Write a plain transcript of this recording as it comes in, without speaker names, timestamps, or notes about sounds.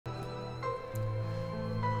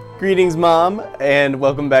Greetings, Mom, and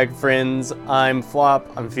welcome back, friends. I'm Phwop.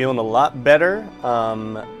 I'm feeling a lot better,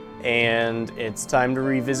 and it's time to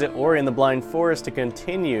revisit Ori and the Blind Forest to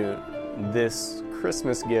continue this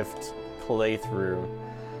Christmas gift playthrough.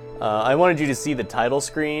 I wanted you to see the title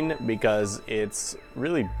screen because it's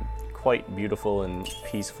really quite beautiful and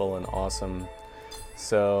peaceful and awesome.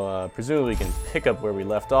 So, presumably we can pick up where we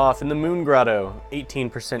left off in the Moon Grotto,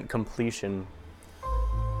 18% completion.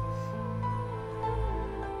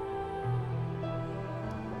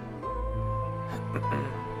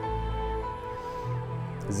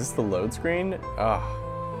 Is this the load screen? Ah.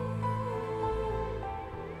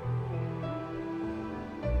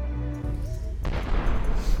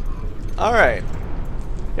 Alright.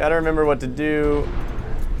 Gotta remember what to do.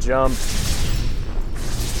 Jump.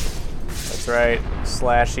 That's right.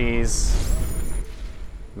 Slashies.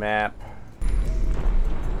 Map.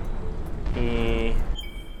 E.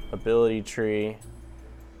 Ability tree.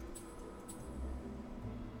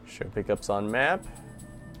 Show pickups on map.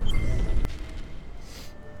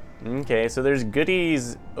 Okay, so there's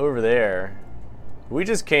goodies over there. We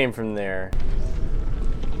just came from there.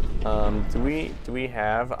 Do we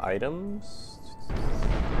have items?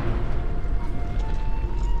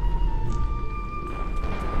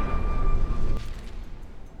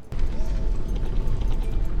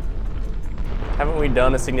 Haven't we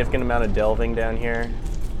done a significant amount of delving down here?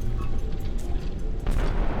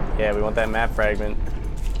 Yeah, we want that map fragment.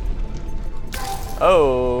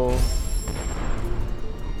 Oh.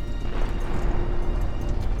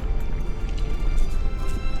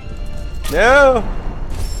 No!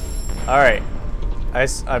 Alright.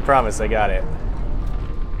 I promise I got it.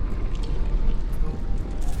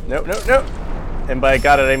 Nope, nope, nope. And by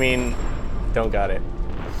got it, I mean don't got it.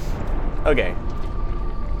 Okay.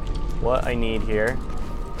 What I need here.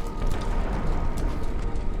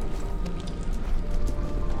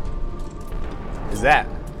 Is that?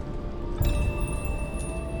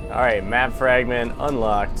 Alright, map fragment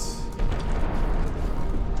unlocked.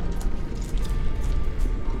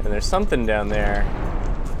 And there's something down there.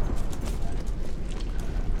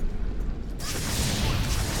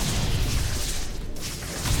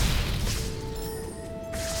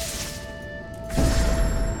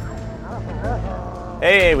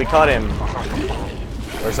 Hey, we caught him.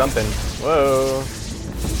 Or something. Whoa.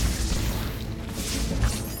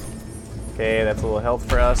 Okay, that's a little health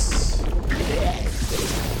for us.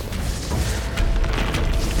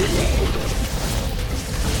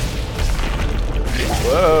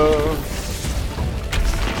 Whoa.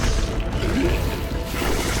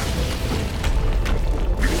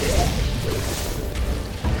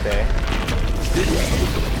 Okay.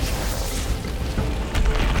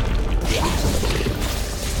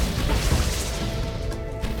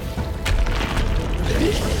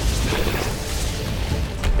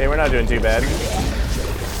 Okay, we're not doing too bad.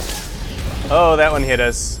 Oh, that one hit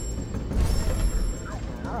us.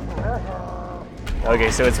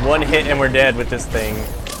 Okay, so it's one hit and we're dead with this thing.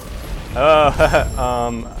 Oh,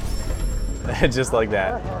 just like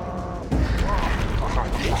that.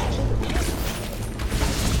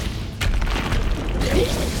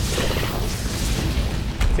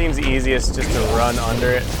 Seems easiest just to run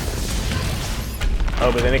under it.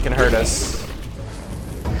 Oh, but then it can hurt us.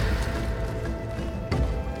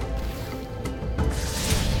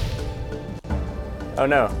 Oh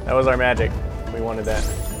no, that was our magic. We wanted that.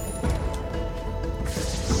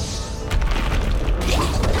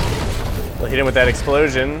 We'll hit him with that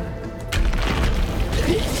explosion.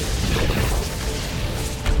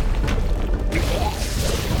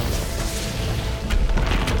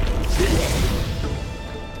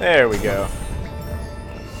 There we go.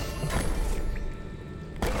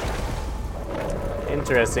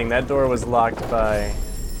 Interesting, that door was locked by...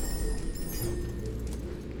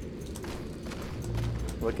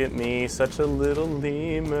 Look at me, such a little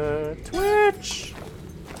lemur. Twitch!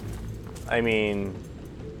 I mean...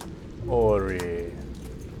 Ori.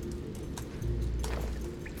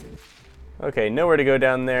 Okay, nowhere to go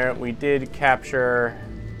down there. We did capture...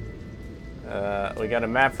 we got a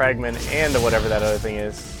map fragment and a whatever that other thing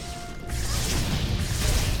is.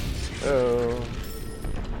 Oh.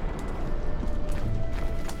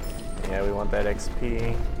 Yeah, we want that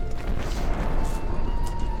XP.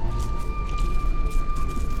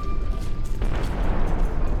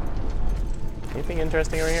 Anything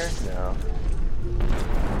interesting over here? No.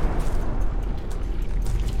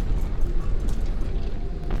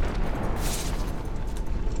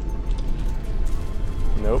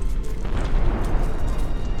 Nope.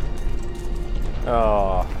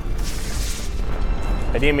 Oh.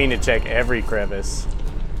 I didn't mean to check every crevice.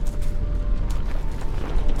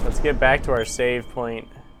 Let's get back to our save point.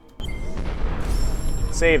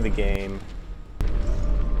 save the game,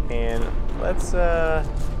 and let's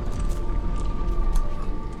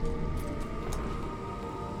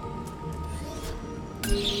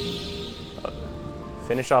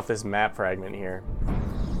finish off this map fragment here.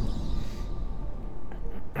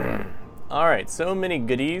 Alright, so many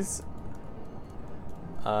goodies.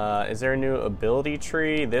 Is there a new ability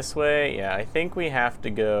tree this way? Yeah, I think we have to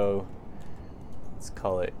go, let's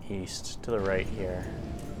call it east, to the right here.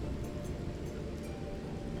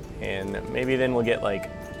 And maybe then we'll get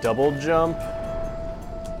like double jump.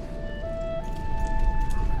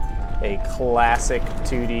 A classic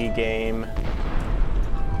 2D game.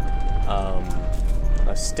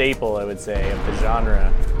 A staple, I would say, of the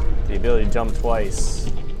genre. The ability to jump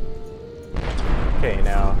twice. Okay,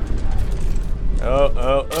 now.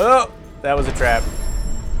 Oh! That was a trap.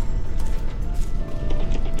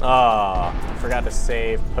 Ah, I forgot to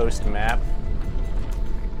save post-map.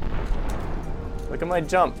 Look at my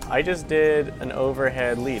jump. I just did an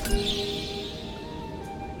overhead leap.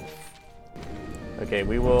 Okay,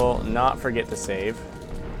 we will not forget to save.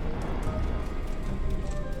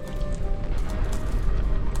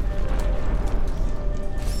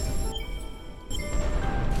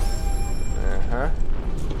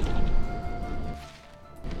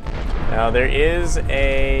 Now there is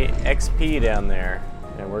a XP down there,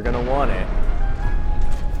 and we're gonna want it.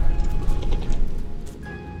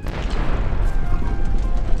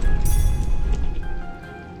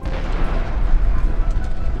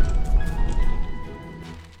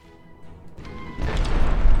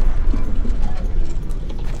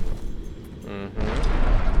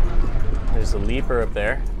 There's a leaper up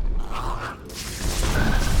there.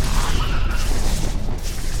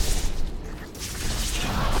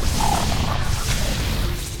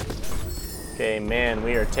 Okay, man,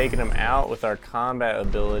 we are taking them out with our combat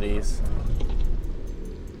abilities.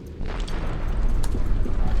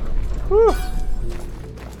 Whew.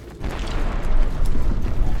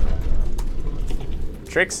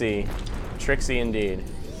 Tricksy. Tricksy indeed.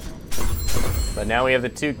 But now we have the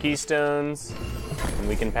 2 keystones, and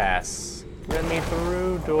we can pass. Let me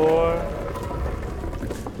through, door.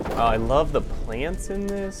 Oh, I love the plants in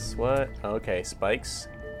this. What? Okay, spikes.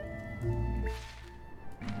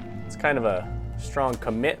 It's kind of a strong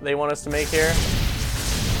commit they want us to make here.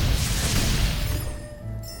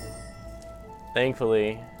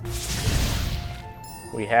 Thankfully,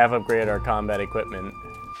 we have upgraded our combat equipment,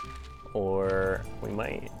 or we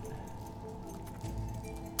might.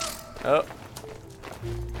 Oh.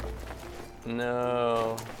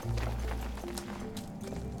 No.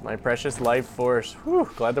 My precious life force. Whew,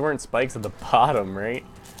 glad there weren't spikes at the bottom, right?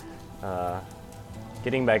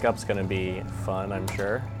 Getting back up's gonna be fun, I'm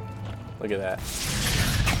sure. Look at that.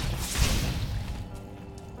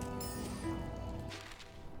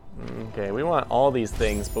 Okay, we want all these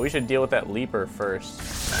things, but we should deal with that leaper first.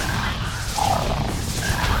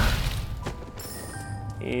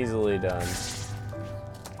 Easily done.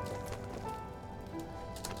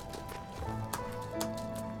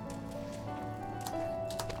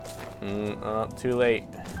 Oh, too late.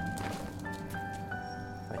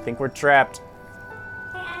 I think we're trapped.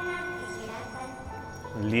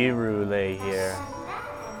 Liru lay here.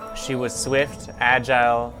 She was swift,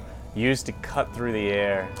 agile, used to cut through the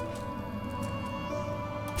air.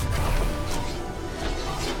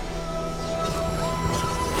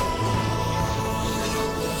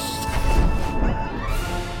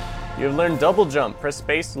 You have learned double jump. Press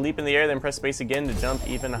space to leap in the air, then press space again to jump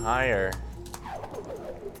even higher.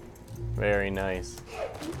 Very nice.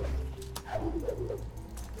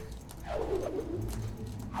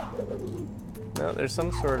 No, there's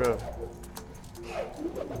some sort of...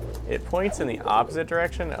 It points in the opposite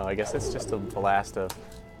direction? Oh, I guess it's just a blast of...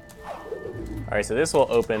 Alright, so this will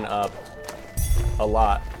open up a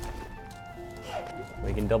lot.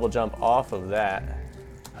 We can double jump off of that.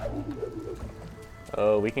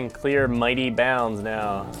 Oh, we can clear mighty bounds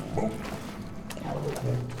now.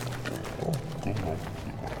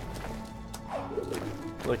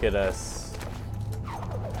 Look at us.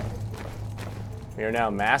 We are now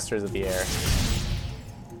masters of the air.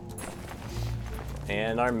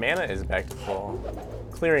 And our mana is back to full.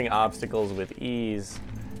 Clearing obstacles with ease.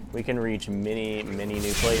 We can reach many, many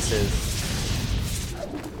new places.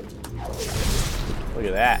 Look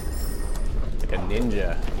at that. Like a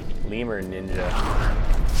ninja. Lemur ninja.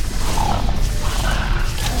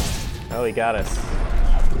 Oh, he got us.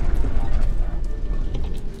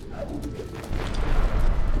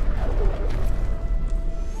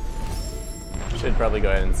 Should probably go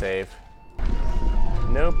ahead and save.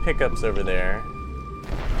 No pickups over there.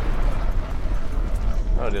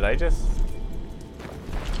 Oh, did I just...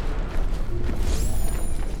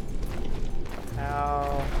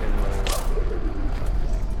 How in the...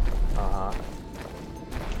 Uh-huh.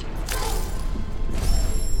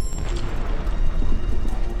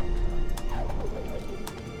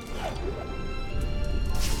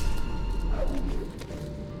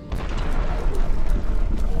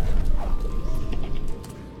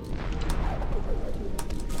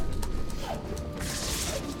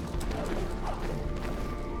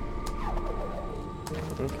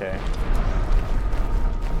 Okay.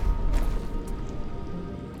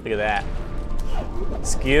 Look at that.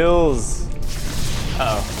 Skills!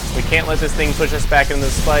 Uh-oh. We can't let this thing push us back into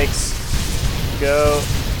the spikes. Go.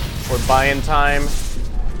 We're buying time.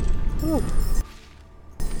 Whew.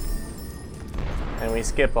 And we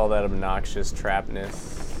skip all that obnoxious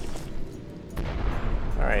trapness.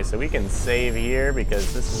 Alright, so we can save here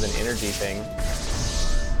because this is an energy thing.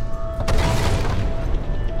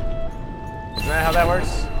 Isn't that how that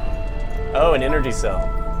works? Oh, an energy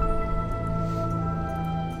cell.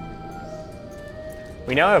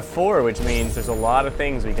 We now have 4, which means there's a lot of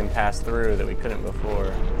things we can pass through that we couldn't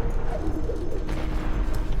before.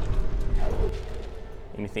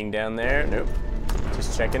 Anything down there? Nope.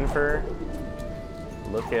 Just checking for...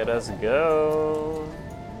 Look at us go.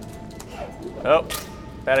 Oh,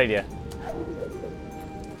 bad idea.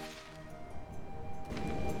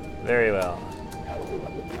 Very well.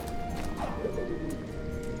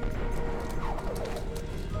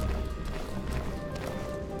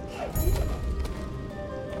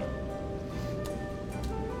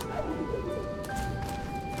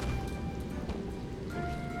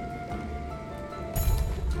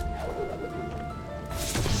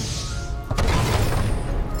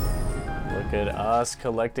 Look at us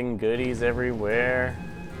collecting goodies everywhere.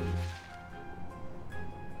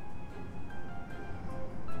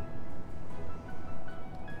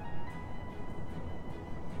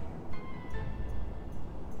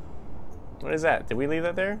 What is that? Did we leave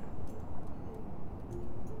that there?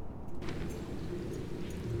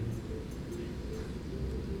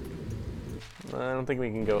 I don't think we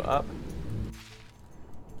can go up.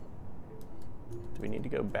 Do we need to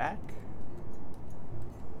go back?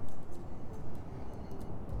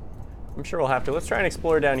 I'm sure we'll have to. Let's try and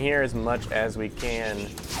explore down here as much as we can.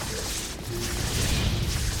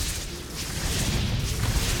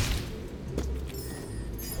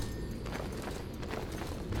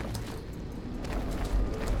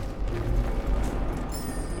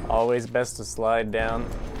 Always best to slide down.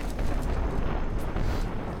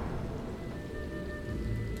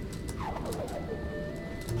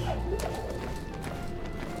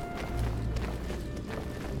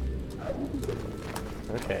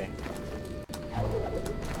 Okay.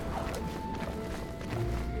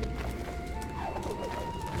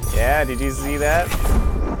 Yeah, did you see that?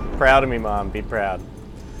 Proud of me, Mom. Be proud.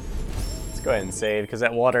 Let's go ahead and save, because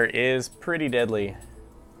that water is pretty deadly.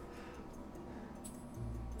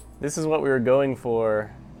 This is what we were going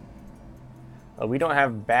for. We don't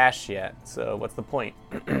have Bash yet, so what's the point?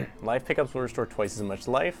 Life pickups will restore twice as much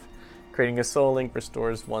life. Creating a soul link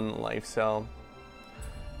restores 1 life cell.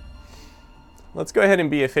 Let's go ahead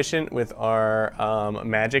and be efficient with our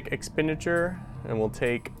magic expenditure, and we'll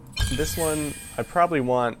take this one. I probably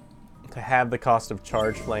want to have the cost of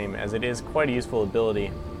Charge Flame, as it is quite a useful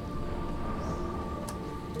ability.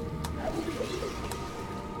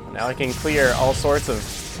 Now I can clear all sorts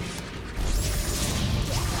of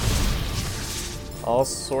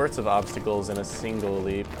obstacles in a single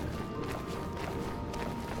leap.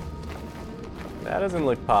 That doesn't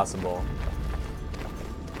look possible.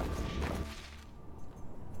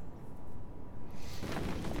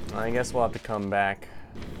 I guess we'll have to come back.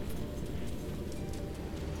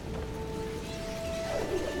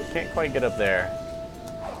 Can't quite get up there.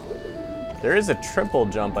 There is a triple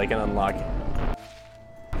jump I can unlock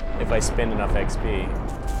if I spend enough XP.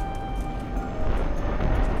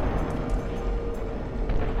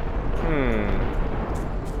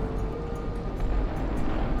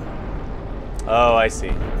 Oh, I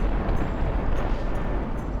see.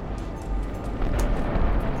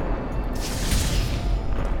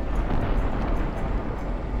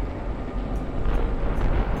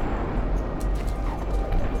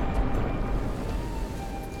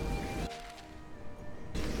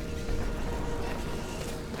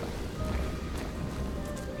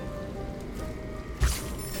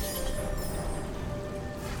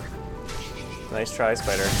 Nice try,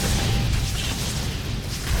 Spider.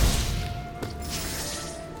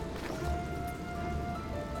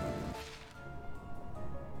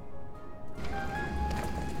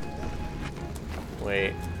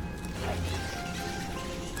 Wait.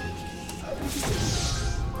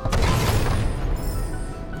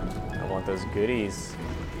 I want those goodies.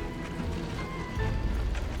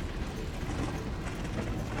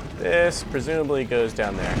 This presumably goes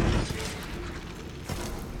down there.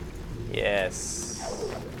 Yes.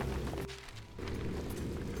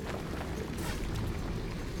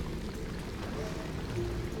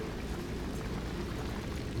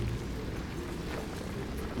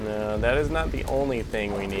 No, that is not the only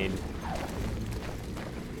thing we need.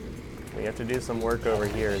 We have to do some work over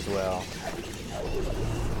here as well.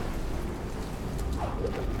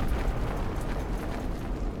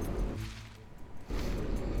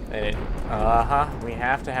 And we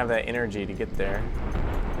have to have that energy to get there.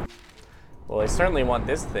 Well, I certainly want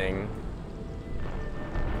this thing.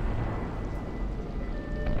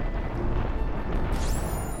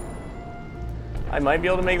 I might be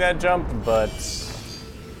able to make that jump, but...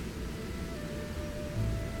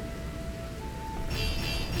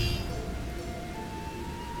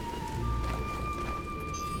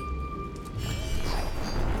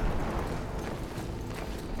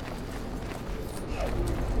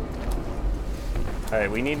 Alright,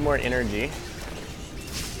 we need more energy.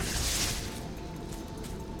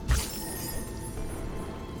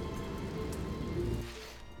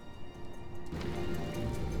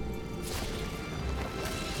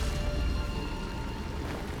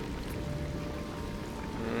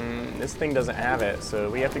 This thing doesn't have it, so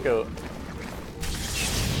we have to go...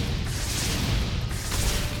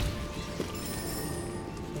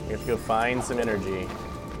 We have to go find some energy.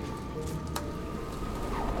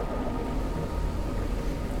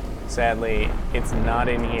 Sadly, it's not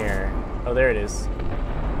in here. Oh, there it is.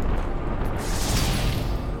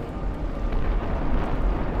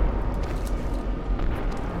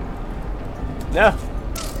 No!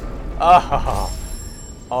 Oh!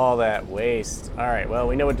 All that waste. Alright, well,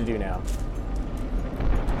 we know what to do now.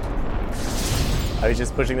 I was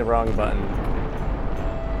just pushing the wrong button.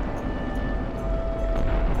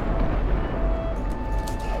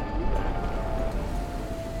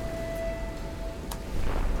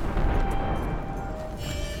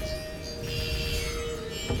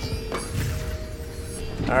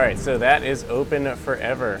 Alright, so that is open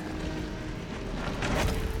forever.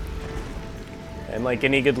 And like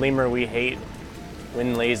any good lemur, we hate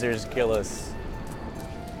when lasers kill us.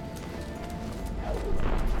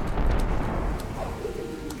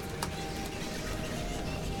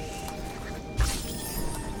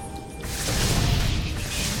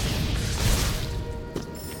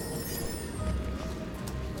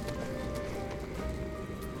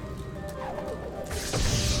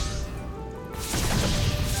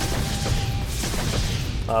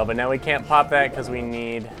 But now we can't pop that because we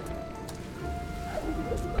need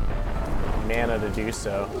mana to do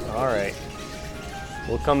so. Alright.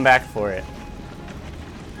 We'll come back for it.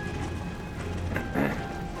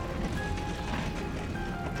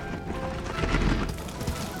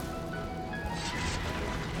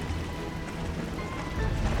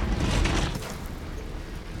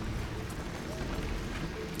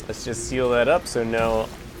 Let's just seal that up so no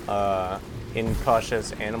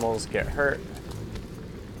incautious animals get hurt.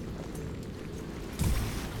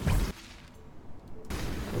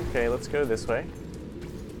 Okay, let's go this way.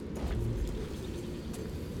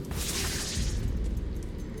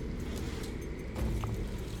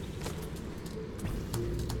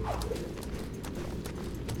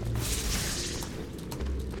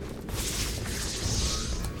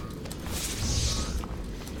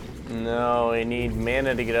 No, I need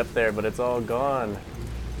mana to get up there, but it's all gone.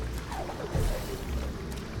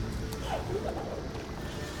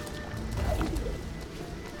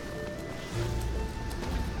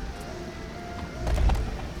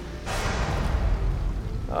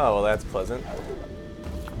 Oh, well, that's pleasant.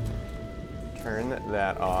 Turn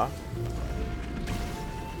that off.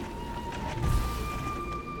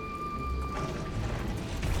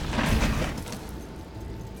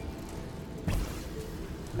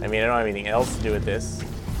 I mean, I don't have anything else to do with this.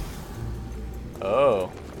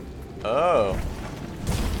 Oh. Oh.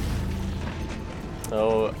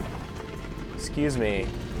 Oh. Excuse me.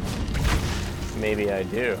 Maybe I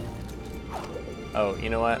do. Oh, you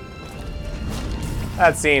know what?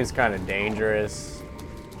 That seems kind of dangerous.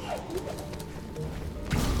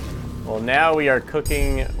 Well, now we are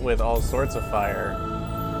cooking with all sorts of fire.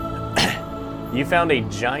 You found a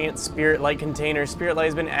giant spirit light container. Spirit light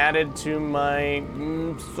has been added to my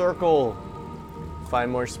circle. 5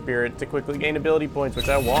 more spirit to quickly gain ability points, which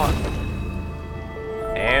I want.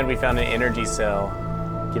 And we found an energy cell,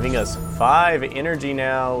 giving us 5 energy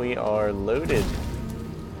now. We are loaded.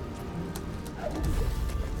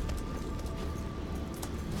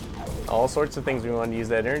 All sorts of things we want to use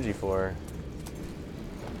that energy for.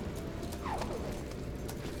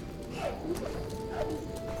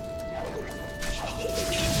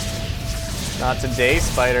 Not today,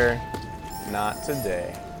 Spider. Not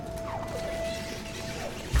today.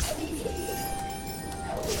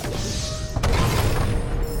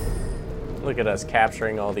 Look at us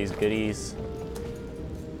capturing all these goodies.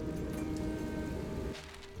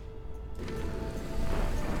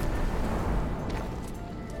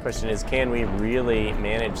 Question is, can we really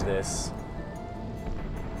manage this?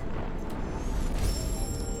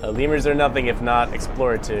 Lemurs are nothing if not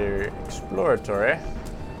exploratory.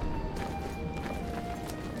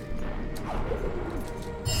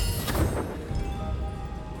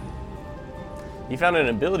 You found an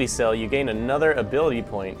ability cell. You gain another ability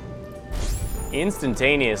point.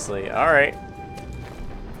 Instantaneously. Alright.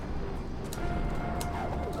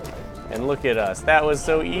 And look at us. That was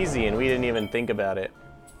so easy and we didn't even think about it.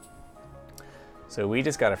 So we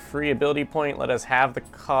just got a free ability point. Let us have the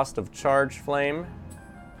cost of charge flame.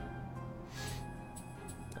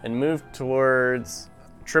 And move towards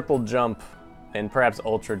triple jump and perhaps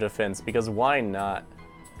ultra defense, because why not?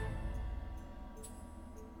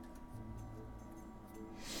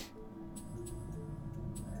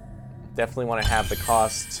 Definitely want to have the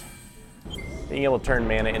cost. Being able to turn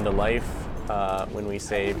mana into life when we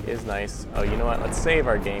save is nice. Oh, you know what? Let's save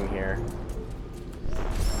our game here.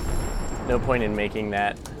 No point in making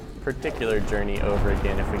that particular journey over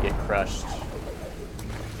again if we get crushed.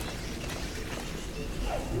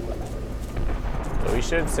 But we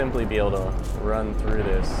should simply be able to run through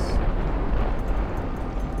this.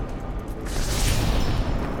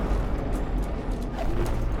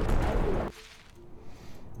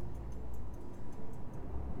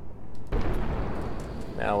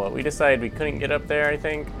 Now what? We decided we couldn't get up there, I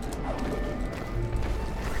think.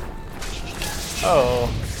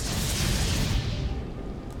 Oh.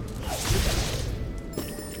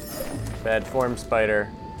 Bad form, Spider.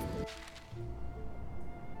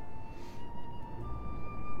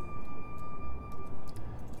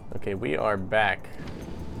 Okay, we are back.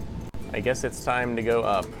 I guess it's time to go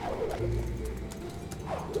up.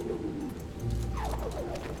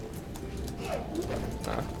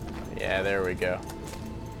 Yeah, there we go.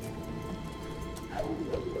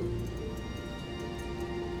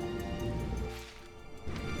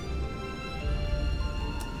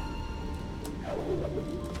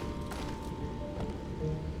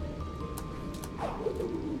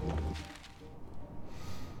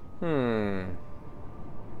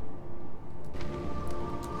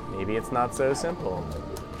 Maybe it's not so simple.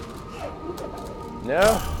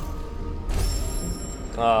 No?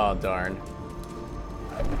 Oh, darn.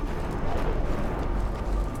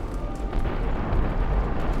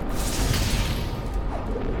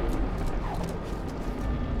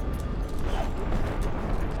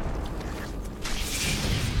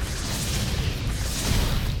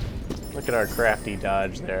 Look at our crafty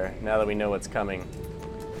dodge there, now that we know what's coming.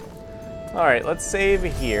 Alright, let's save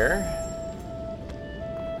here.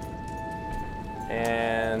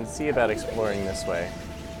 And see about exploring this way.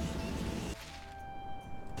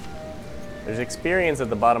 There's experience at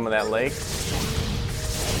the bottom of that lake.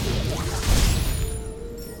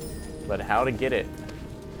 But how to get it?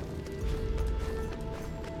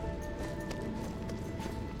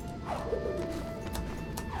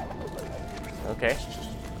 Okay.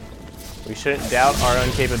 We shouldn't doubt our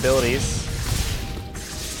own capabilities.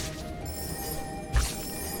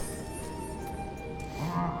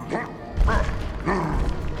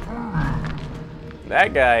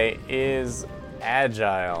 That guy is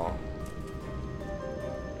agile.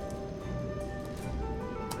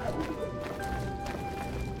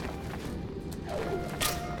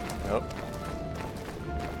 Nope.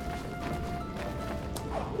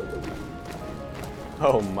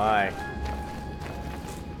 Oh my.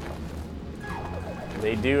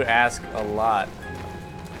 They do ask a lot.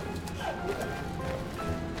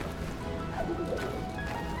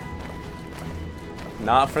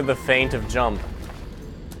 Not for the faint of jump.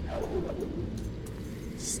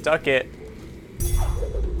 Stuck it.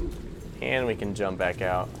 And we can jump back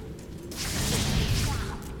out.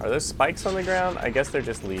 Are those spikes on the ground? I guess they're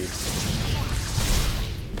just leaves.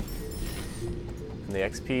 And the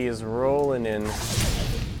XP is rolling in.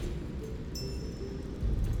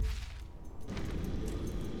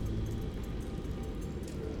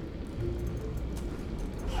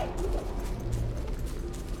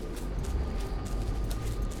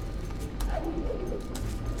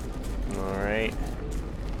 Alright.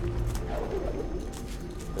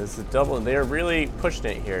 This is double. They're really pushing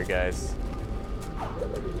it here, guys.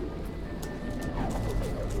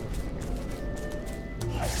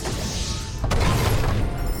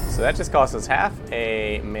 So that just cost us half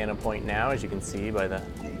a mana point now, as you can see by the...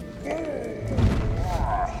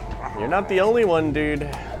 You're not the only one, dude.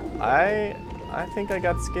 I I think I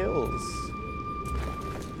got skills.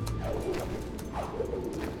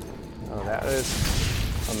 Oh, that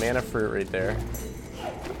is a mana fruit right there.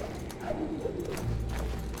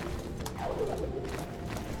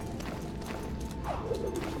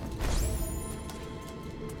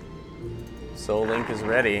 Soul Link is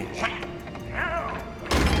ready.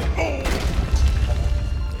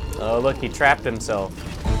 Oh, look, he trapped himself.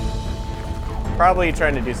 Probably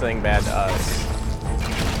trying to do something bad to us.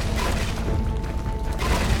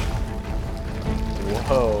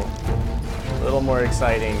 Whoa. A little more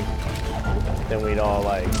exciting than we'd all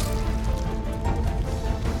like.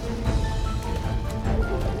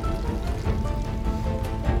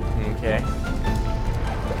 Okay.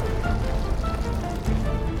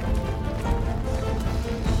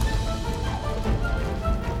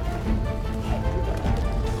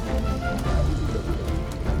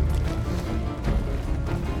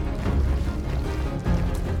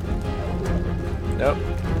 Nope.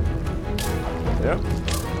 Yep.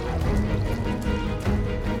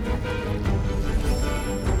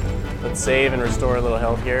 Let's save and restore a little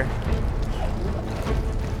health here.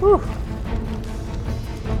 Whew.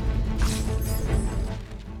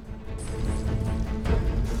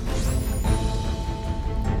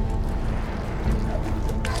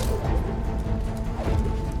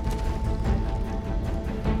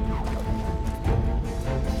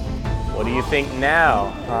 What do you think now,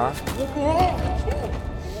 huh?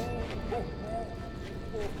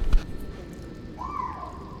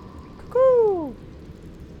 Cuckoo!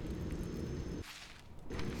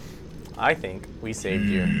 I think we saved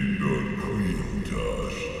you.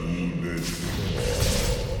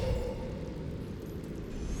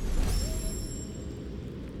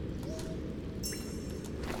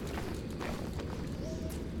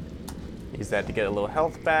 Use that to get a little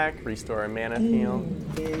health back, restore our mana heal.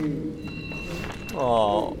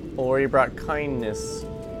 Oh, Ori brought kindness.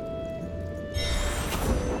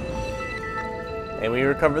 And we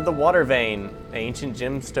recovered the water vein. An ancient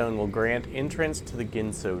gemstone will grant entrance to the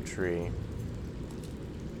Ginso tree.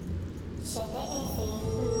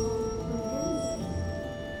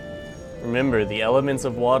 Remember, the element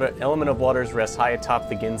of waters rests high atop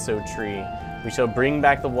the Ginso tree. We shall bring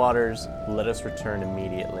back the waters. Let us return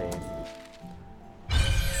immediately.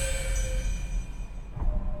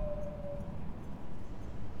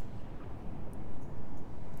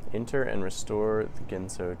 Enter and restore the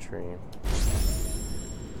Ginso tree.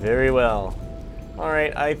 Very well.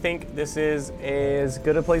 Alright, I think this is as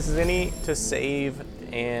good a place as any to save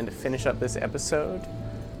and finish up this episode.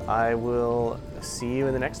 I will see you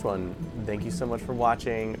in the next one. Thank you so much for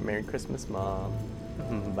watching. Merry Christmas, Mom.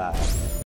 Bye.